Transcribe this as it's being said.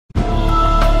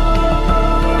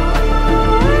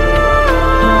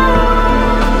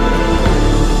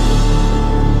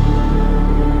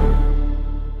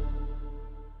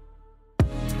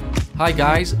Hi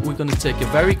guys, we're going to take a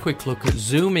very quick look at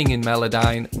zooming in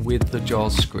Melodyne with the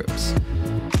JAWS scripts.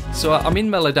 So I'm in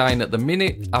Melodyne at the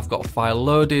minute, I've got a file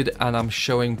loaded and I'm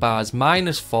showing bars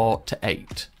 -4 to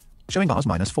 8. Showing bars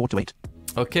 -4 to 8.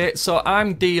 Okay, so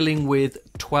I'm dealing with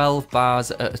 12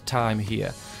 bars at a time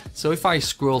here. So if I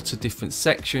scroll to different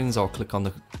sections or click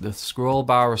on the scroll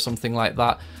bar or something like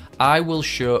that, I will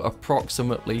show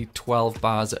approximately 12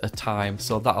 bars at a time.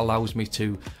 So that allows me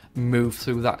to move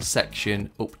through that section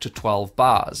up to 12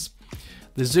 bars.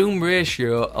 The zoom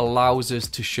ratio allows us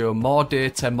to show more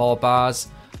data, more bars,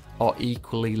 or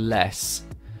equally less.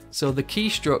 So the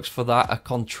keystrokes for that are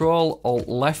Control Alt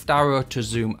left arrow to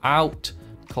zoom out,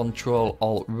 Control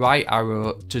Alt right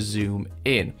arrow to zoom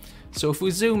in. So if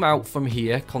we zoom out from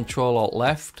here, Control Alt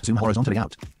left. Zoom horizontally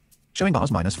out. Showing bars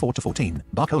 -4 to 14,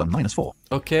 bar colon -4.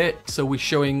 Okay, so we're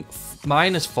showing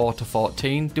 -4 to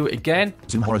 14. Do it again.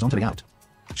 Zoom horizontally out.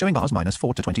 Showing bars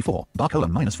 -4 to 24, bar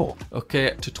colon -4.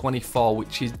 Okay, to 24,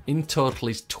 which is in total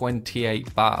is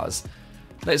 28 bars.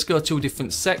 Let's go to a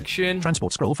different section.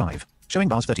 Transport scroll 5. Showing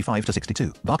bars 35 to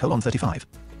 62, bar colon 35.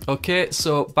 Okay,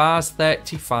 so bars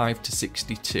 35 to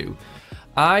 62.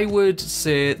 I would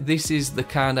say this is the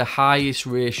kind of highest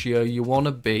ratio you want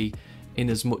to be in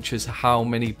as much as how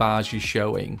many bars you're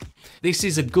showing. This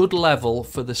is a good level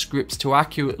for the scripts to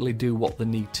accurately do what they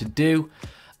need to do,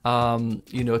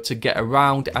 you know, to get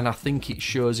around, and I think it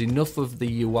shows enough of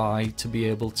the UI to be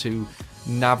able to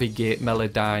navigate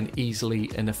Melodyne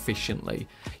easily and efficiently.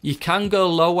 You can go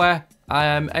lower.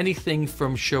 Anything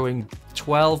from showing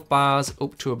 12 bars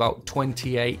up to about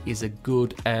 28 is a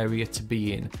good area to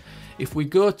be in. If we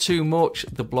go too much,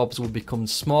 the blobs will become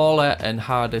smaller and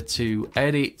harder to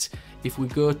edit. If we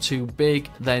go too big,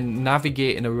 then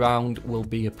navigating around will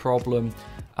be a problem.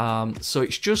 So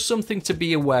it's just something to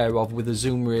be aware of with the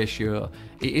zoom ratio.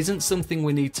 It isn't something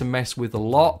we need to mess with a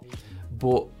lot,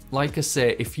 but like I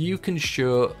say, if you can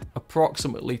show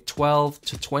approximately 12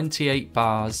 to 28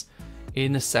 bars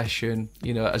in a session,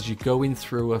 you know, as you're going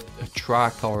through a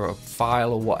track or a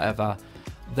file or whatever,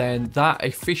 then that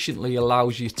efficiently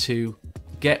allows you to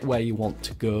get where you want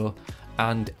to go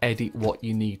and edit what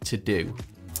you need to do.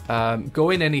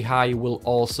 Going any higher will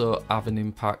also have an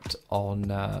impact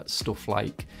on stuff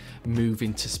like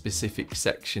moving to specific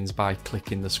sections by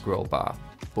clicking the scroll bar.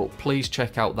 But please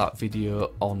check out that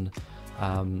video on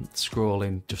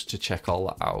scrolling just to check all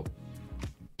that out.